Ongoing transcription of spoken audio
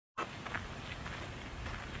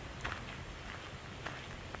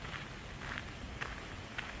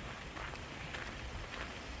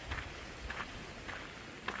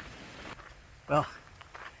Well,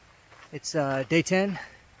 it's day 10,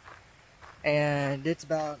 and it's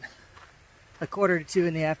about 1:45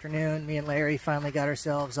 in the afternoon. Me and Larry finally got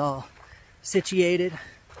ourselves all situated.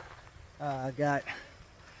 Got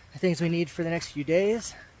the things we need for the next few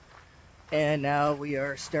days, and now we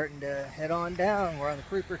are starting to head on down. We're on the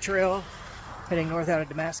Creeper Trail, heading north out of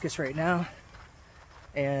Damascus right now,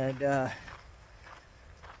 and I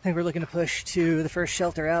think we're looking to push to the first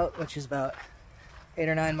shelter out, which is about 8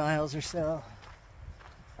 or 9 miles or so.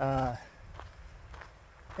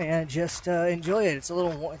 And just enjoy it. It's a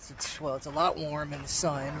little warm. It's a lot warm in the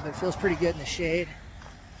sun, but it feels pretty good in the shade.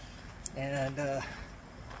 And I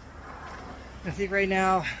think right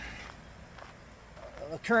now,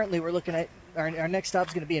 currently we're looking at our next stop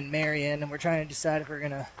is going to be in Marion, and we're trying to decide if we're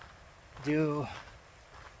going to do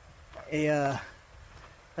a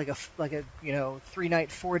like a 3-night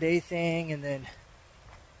 4-day thing and then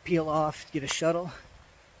peel off to get a shuttle,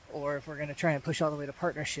 or if we're going to try and push all the way to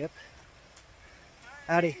Partnership.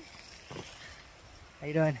 Howdy. How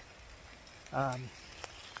you doing?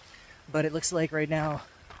 But it looks like right now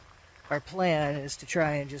our plan is to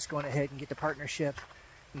try and just go on ahead and get to Partnership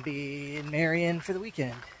and be in Marion for the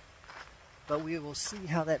weekend. But we will see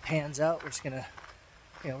how that pans out. We're just gonna,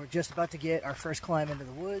 we're just about to get our first climb into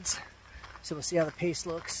the woods, so we'll see how the pace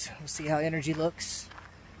looks. We'll see how energy looks,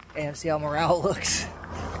 and see how morale looks,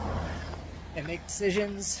 and make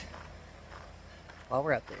decisions while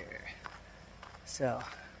we're out there. So,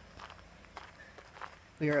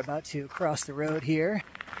 we are about to cross the road here.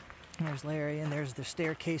 There's Larry, and there's the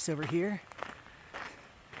staircase over here.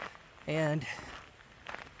 And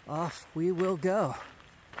off we will go.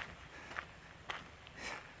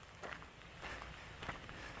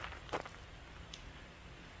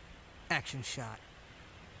 Action shot.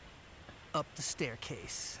 Up the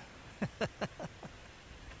staircase.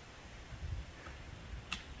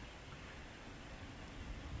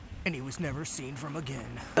 And he was never seen from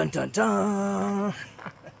again. Dun dun dun!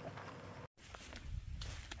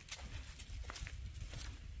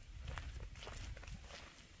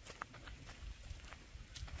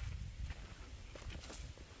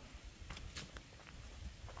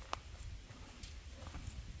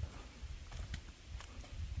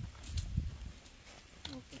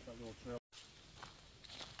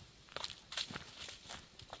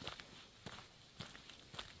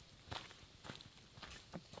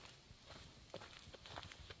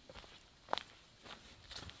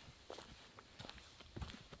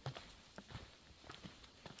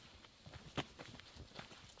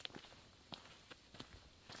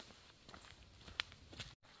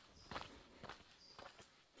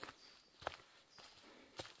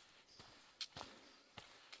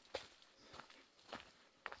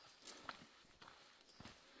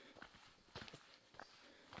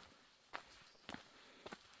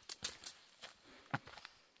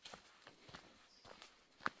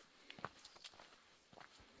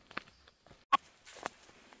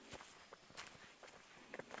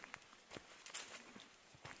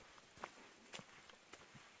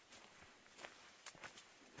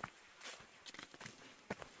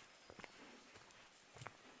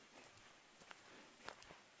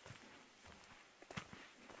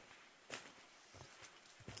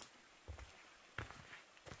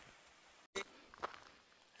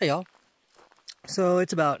 Hey y'all, so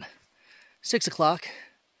it's about 6 o'clock,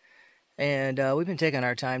 and we've been taking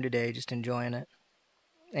our time today, just enjoying it,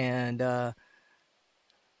 and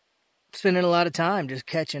spending a lot of time just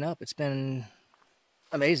catching up. It's been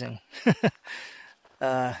amazing.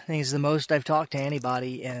 I think it's the most I've talked to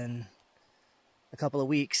anybody in a couple of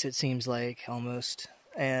weeks, it seems like, almost,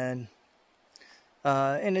 and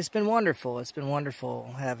it's been wonderful. It's been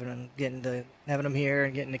wonderful having them here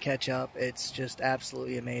and getting to catch up. It's just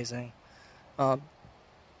absolutely amazing. I'm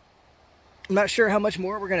not sure how much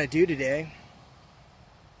more we're gonna do today.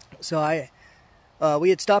 So we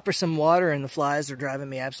had stopped for some water, and the flies were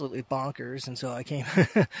driving me absolutely bonkers. And so I came.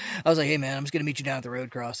 I was like, "Hey man, I'm just gonna meet you down at the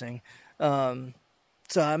road crossing."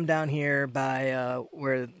 So I'm down here by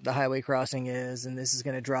where the highway crossing is, and this is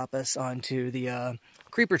gonna drop us onto the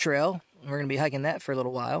Creeper Trail. We're going to be hiking that for a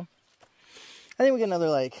little while. I think we get another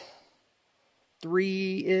like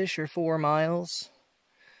 3-ish or 4 miles.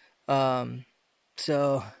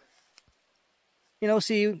 So, we'll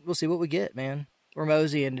see what we get, man. We're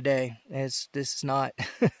moseying today. This is not,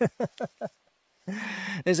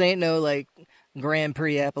 this ain't no like Grand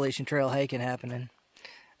Prix Appalachian Trail hiking happening.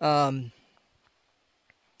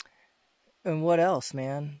 And what else,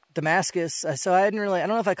 man? Damascus. So I don't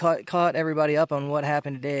know if I caught everybody up on what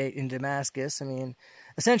happened today in Damascus. I mean,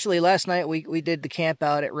 essentially last night we did the camp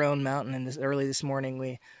out at Roan Mountain, and early this morning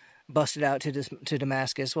we busted out to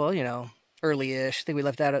Damascus. Well, early-ish. I think we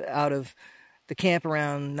left out of the camp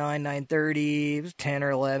around 9:30. It was 10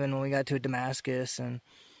 or 11 when we got to Damascus, and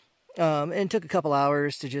took a couple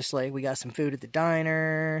hours to just like, we got some food at the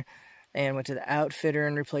diner and went to the outfitter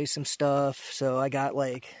and replaced some stuff. So I got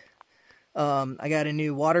like, I got a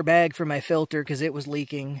new water bag for my filter because it was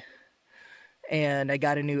leaking, and I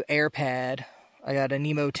got a new air pad. I got a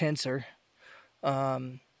Nemo Tensor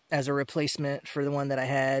as a replacement for the one that I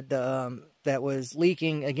had that was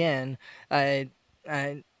leaking again. I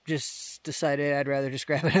just decided I'd rather just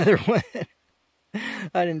grab another one.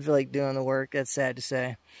 I didn't feel like doing the work. That's sad to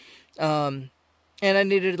say. And I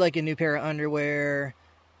needed like a new pair of underwear,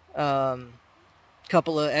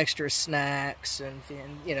 couple of extra snacks, and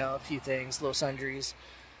you know, a few things, little sundries.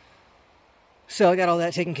 So I got all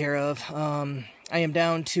that taken care of. I am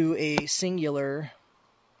down to a singular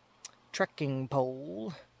trekking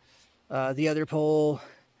pole. The other pole,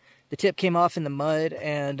 the tip came off in the mud,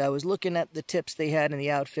 and I was looking at the tips they had in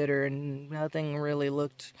the outfitter, and nothing really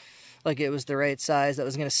looked like it was the right size that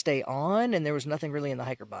was going to stay on, and there was nothing really in the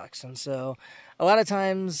hiker box. And so a lot of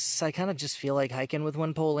times I kind of just feel like hiking with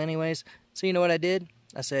one pole anyways. So you know what I did?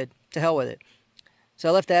 I said, to hell with it. So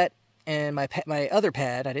I left that, and my other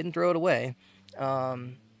pad, I didn't throw it away.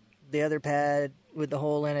 The other pad with the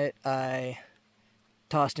hole in it, I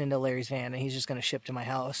tossed into Larry's van, and he's just going to ship to my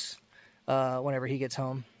house whenever he gets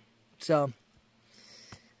home. So,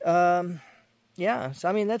 yeah. So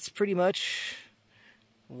I mean, that's pretty much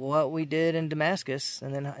what we did in Damascus,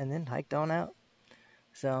 and then hiked on out.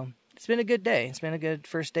 So it's been a good day. It's been a good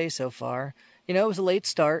first day so far. You know, it was a late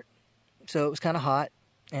start, so it was kind of hot,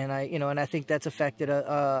 and I think that's affected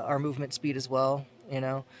our movement speed as well. You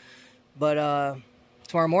know, but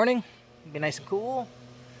tomorrow morning it'll be nice and cool,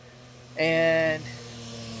 and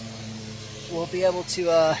we'll be able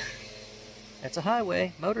to. It's a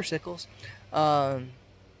highway, motorcycles. Be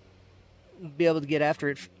able to get after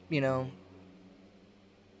it. You know.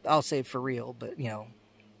 I'll say for real, but, you know,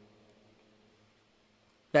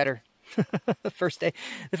 better. The first day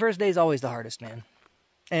is always the hardest, man.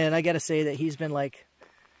 And I gotta say that he's been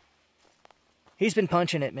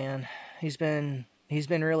punching it, man. He's been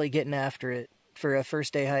really getting after it for a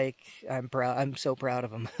first day hike. I'm proud. I'm so proud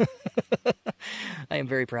of him. I am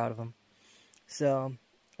very proud of him. So,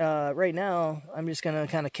 right now, I'm just gonna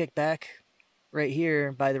kind of kick back right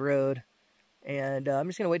here by the road. And I'm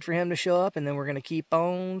just going to wait for him to show up, and then we're going to keep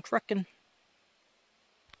on trucking.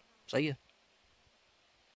 See ya.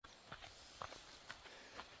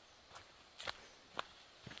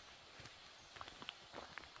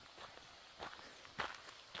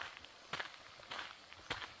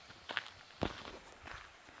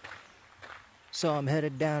 So I'm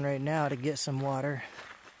headed down right now to get some water.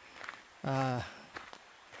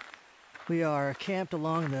 We are camped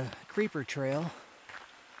along the Creeper Trail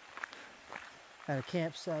at a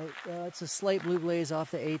campsite. It's a slight blue blaze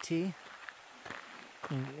off the AT.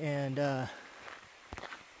 And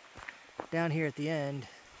down here at the end,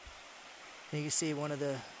 you can see one of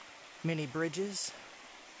the mini bridges.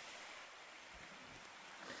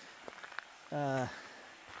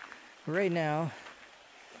 Right now,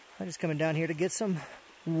 I'm just coming down here to get some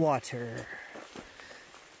water.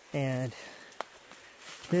 And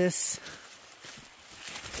this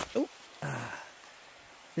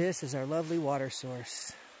is our lovely water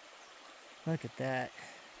source. Look at that.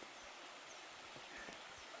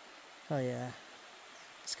 Oh yeah.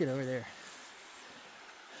 Let's get over there.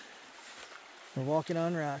 We're walking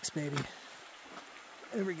on rocks, baby.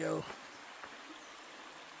 There we go.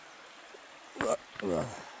 Look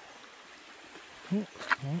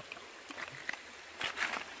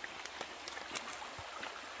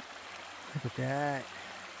at that.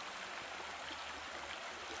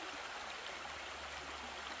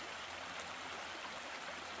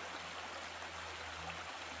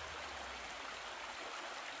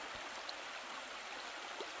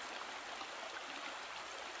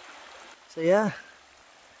 So yeah,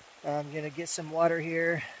 I'm gonna get some water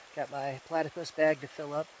here. Got my platypus bag to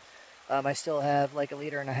fill up. I still have like 1.5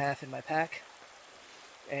 liters in my pack.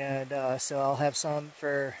 And so I'll have some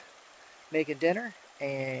for making dinner,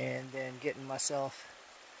 and then getting myself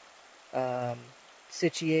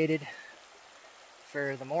situated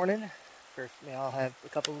for the morning. I'll have a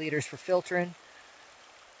couple liters for filtering,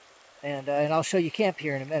 and I'll show you camp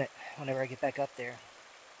here in a minute whenever I get back up there.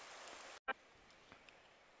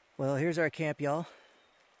 Well, here's our camp, y'all,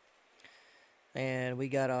 and we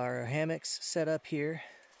got our hammocks set up here.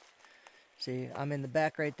 See, I'm in the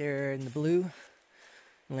back right there in the blue.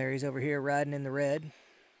 Larry's over here riding in the red.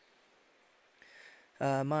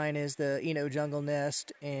 Mine is the Eno Jungle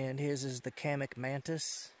Nest, and his is the Kamek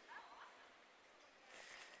Mantis.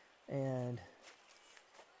 And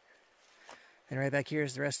right back here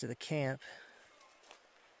is the rest of the camp.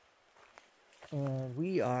 And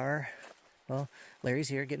we are, well, Larry's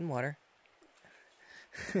here getting water.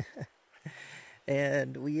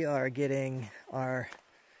 And we are getting our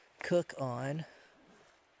cook on.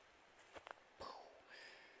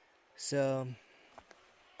 So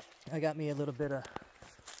I got me a little bit of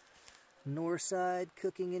north side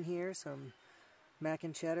cooking in here, some mac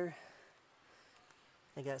and cheddar.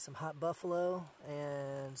 I got some hot buffalo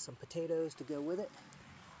and some potatoes to go with it.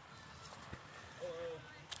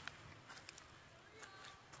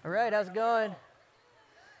 All right, how's it going?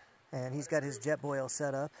 And he's got his jet boil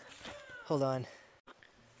set up. Hold on.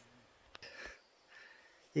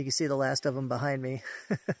 You can see the last of them behind me.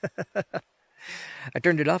 I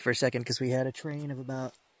turned it off for a second because we had a train of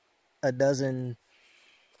about a dozen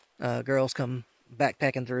girls come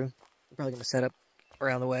backpacking through. We're probably going to set up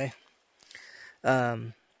around the way.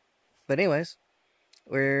 But anyways,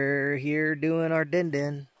 we're here doing our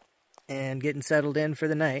din-din and getting settled in for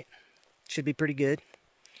the night. Should be pretty good.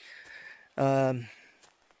 I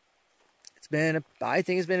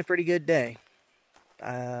think it's been a pretty good day.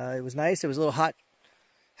 It was nice. It was a little hot.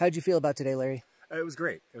 How'd you feel about today, Larry? It was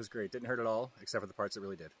great. It was great. Didn't hurt at all, except for the parts that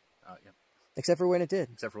really did. Yeah. Except for when it did.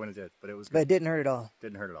 Except for when it did, but it was good. But it didn't hurt at all.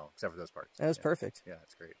 Didn't hurt at all, except for those parts. That was perfect. Yeah,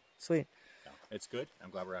 it's great. Sweet. Yeah, it's good. I'm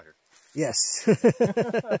glad we're out here. Yes.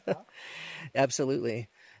 Absolutely.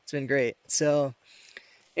 It's been great. So,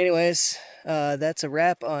 anyways, that's a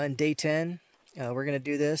wrap on day 10. We're going to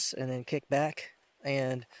do this and then kick back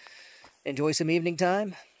and enjoy some evening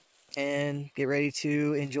time and get ready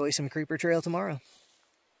to enjoy some Creeper Trail tomorrow.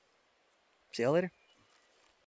 See y'all later.